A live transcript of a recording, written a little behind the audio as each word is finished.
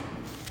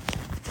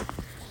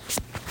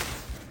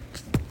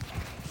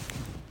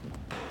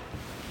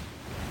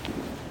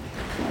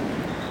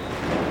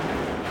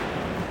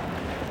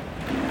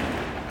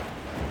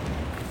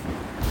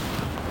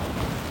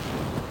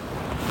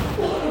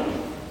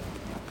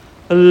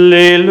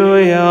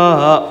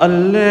Alleluia,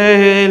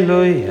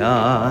 alleluia,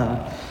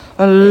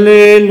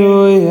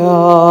 alleluia,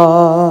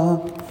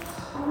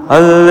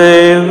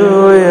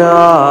 alleluia,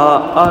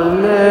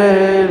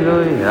 alleluia,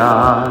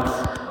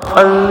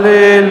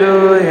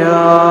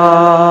 alleluia.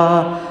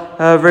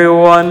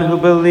 Everyone who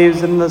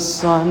believes in the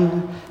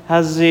Son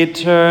has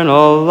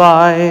eternal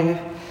life,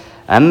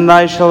 and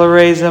I shall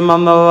raise him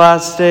on the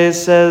last day,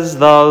 says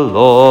the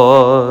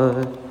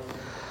Lord.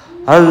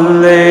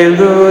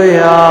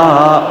 Alleluia,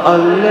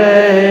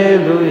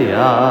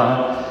 alleluia,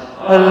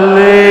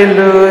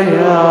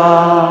 alleluia.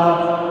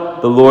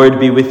 The Lord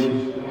be with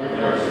you.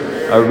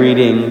 A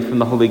reading from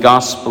the Holy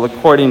Gospel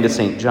according to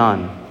St.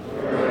 John.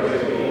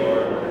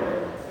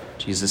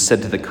 Jesus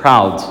said to the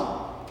crowds,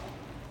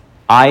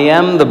 I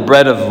am the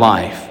bread of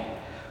life.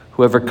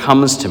 Whoever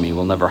comes to me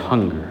will never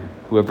hunger.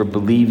 Whoever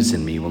believes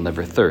in me will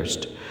never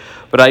thirst.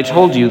 But I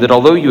told you that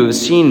although you have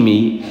seen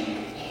me,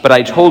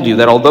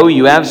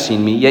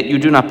 yet you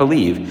do not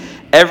believe.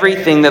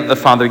 Everything that the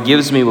Father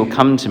gives me will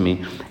come to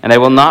me, and I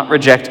will not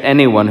reject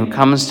anyone who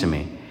comes to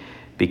me,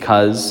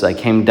 because I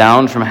came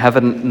down from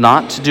heaven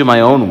not to do my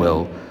own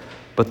will,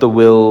 but the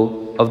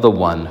will of the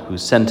one who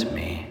sent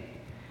me.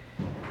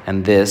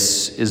 And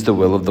this is the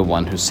will of the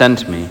one who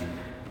sent me,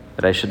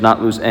 that I should not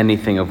lose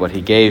anything of what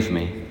he gave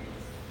me,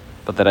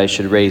 but that I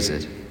should raise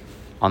it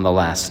on the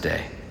last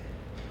day.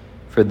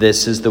 For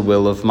this is the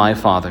will of my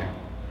Father,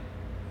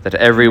 that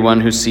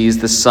everyone who sees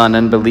the Son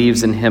and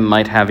believes in him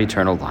might have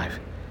eternal life,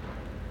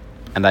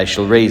 and I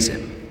shall raise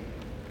him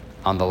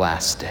on the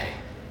last day.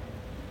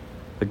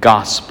 The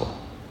Gospel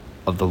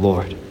of the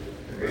Lord.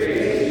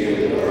 Praise to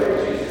you,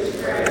 Lord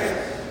Jesus Christ.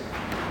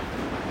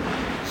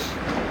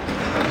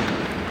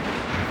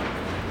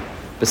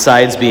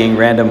 Besides being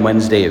Random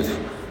Wednesday of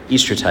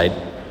Eastertide,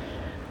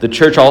 the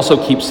Church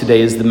also keeps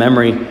today as the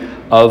memory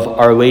of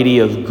Our Lady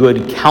of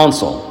Good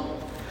Counsel,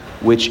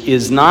 which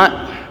is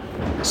not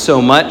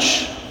so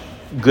much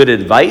good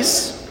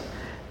advice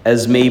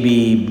as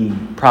maybe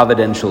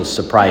providential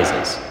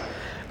surprises.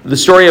 The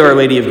story of Our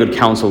Lady of Good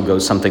Counsel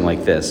goes something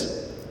like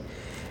this.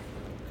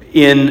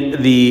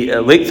 In the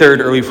late 3rd,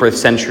 early 4th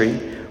century,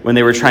 when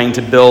they were trying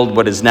to build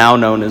what is now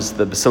known as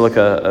the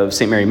Basilica of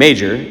St. Mary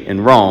Major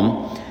in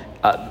Rome,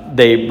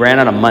 they ran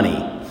out of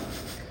money.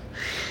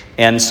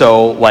 And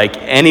so, like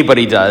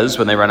anybody does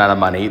when they run out of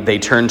money, they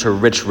turn to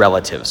rich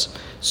relatives.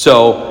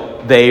 So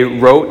they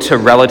wrote to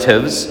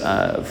relatives,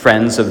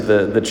 friends of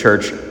the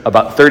church,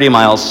 about 30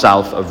 miles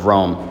south of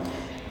Rome.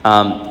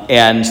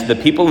 And the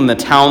people in the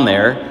town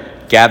there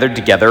gathered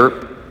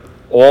together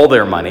all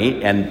their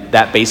money, and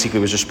that basically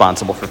was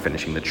responsible for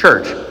finishing the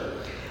church.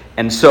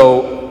 And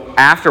so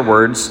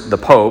afterwards, the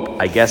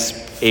Pope, I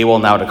guess able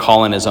now to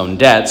call in his own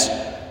debts,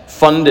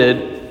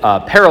 funded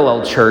a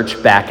parallel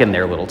church back in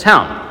their little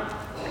town.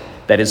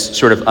 That is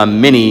sort of a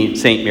mini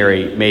St.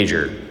 Mary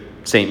Major,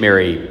 St.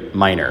 Mary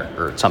Minor,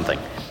 or something.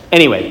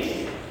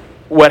 Anyway,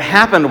 what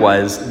happened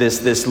was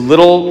this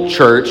little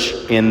church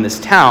in this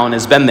town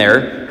has been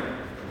there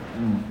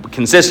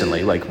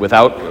consistently, like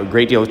without a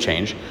great deal of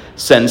change,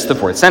 since the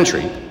 4th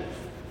century.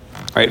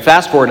 All right,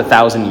 fast forward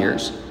 1,000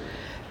 years,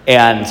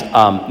 and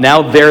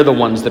now they're the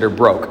ones that are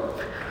broke.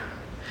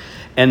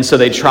 And so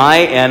they try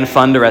and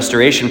fund a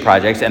restoration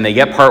project, and they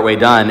get partway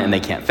done, and they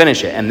can't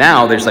finish it. And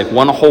now there's like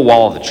one whole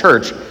wall of the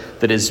church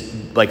that is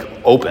like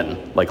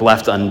open, like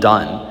left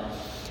undone.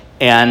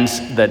 And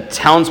the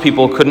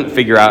townspeople couldn't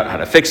figure out how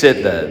to fix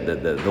it.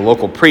 The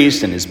local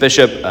priest and his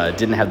bishop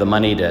didn't have the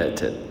money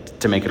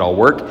to make it all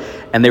work.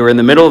 And they were in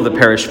the middle of the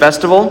parish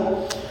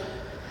festival,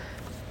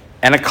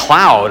 and a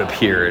cloud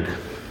appeared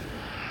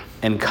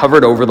and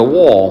covered over the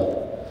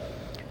wall.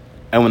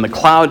 And when the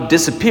cloud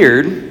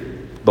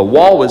disappeared, the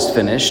wall was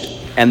finished,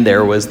 and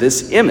there was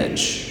this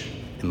image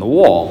in the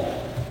wall.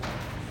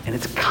 And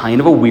it's kind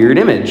of a weird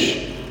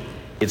image.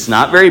 It's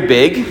not very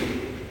big,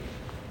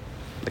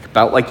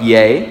 about like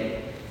yay.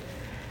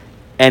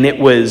 And it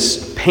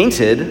was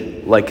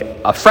painted like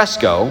a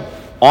fresco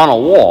on a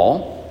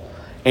wall,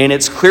 and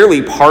it's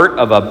clearly part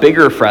of a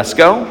bigger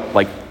fresco.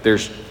 Like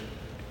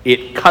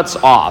it cuts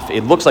off.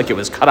 It looks like it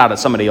was cut out of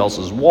somebody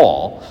else's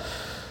wall.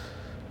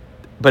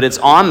 But it's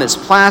on this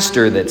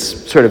plaster that's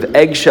sort of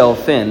eggshell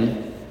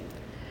thin,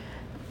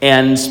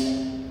 and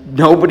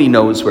nobody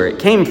knows where it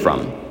came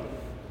from.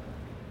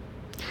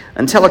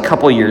 Until a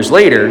couple years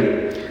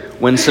later,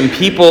 when some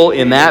people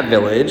in that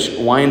village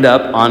wind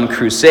up on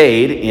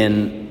crusade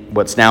in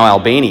what's now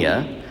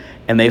Albania,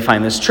 and they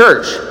find this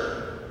church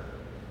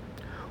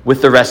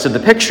with the rest of the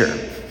picture.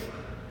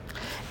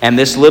 And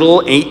this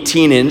little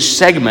 18-inch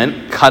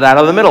segment cut out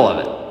of the middle of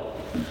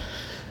it.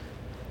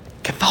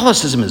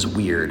 Catholicism is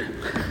weird.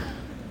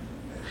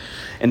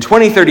 And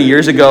 20, 30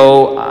 years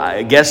ago,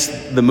 I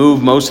guess the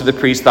move most of the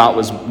priests thought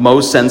was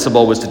most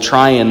sensible was to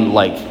try and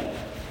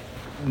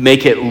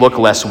make it look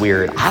less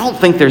weird. I don't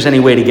think there's any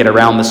way to get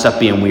around this stuff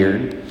being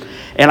weird.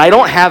 And I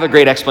don't have a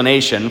great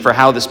explanation for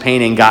how this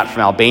painting got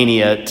from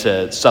Albania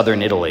to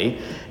southern Italy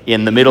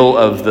in the middle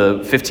of the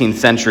 15th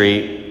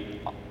century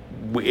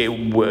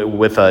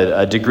with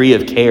a degree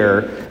of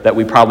care that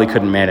we probably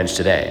couldn't manage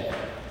today.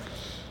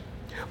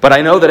 But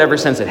I know that ever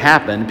since it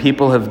happened,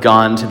 people have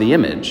gone to the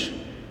image.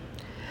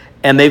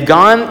 And they've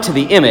gone to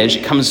the image,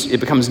 it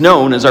becomes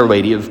known as Our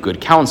Lady of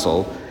Good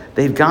Counsel.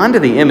 They've gone to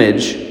the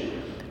image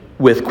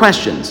with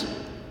questions.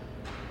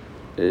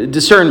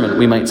 Discernment,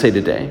 we might say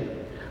today.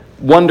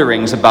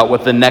 Wonderings about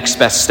what the next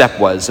best step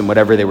was in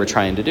whatever they were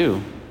trying to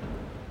do.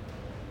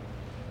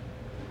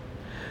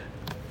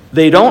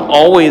 They don't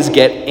always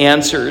get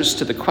answers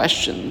to the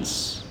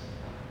questions,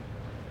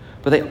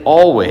 but they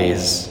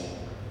always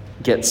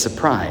get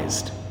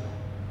surprised.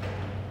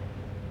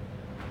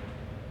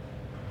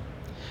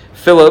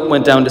 Philip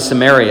went down to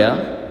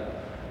Samaria,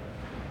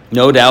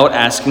 no doubt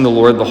asking the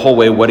Lord the whole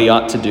way what he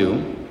ought to do,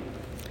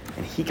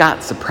 and he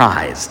got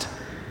surprised.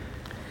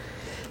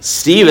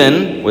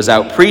 Stephen was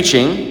out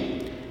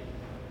preaching.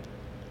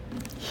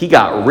 He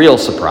got real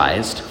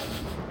surprised.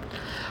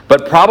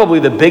 But probably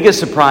the biggest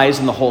surprise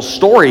in the whole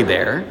story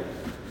there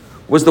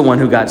was the one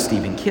who got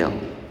Stephen killed,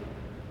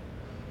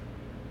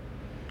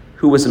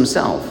 who was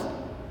himself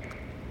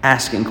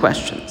asking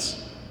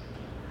questions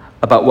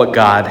about what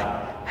God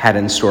had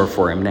in store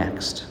for him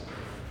next.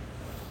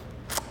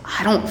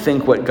 I don't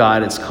think what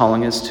God is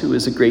calling us to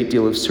is a great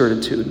deal of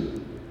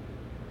certitude.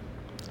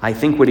 I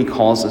think what he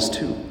calls us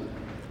to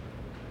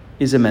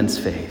is immense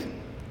faith.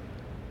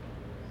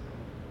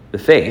 The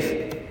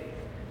faith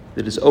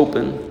that is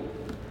open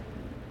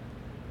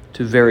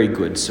to very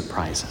good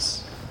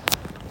surprises.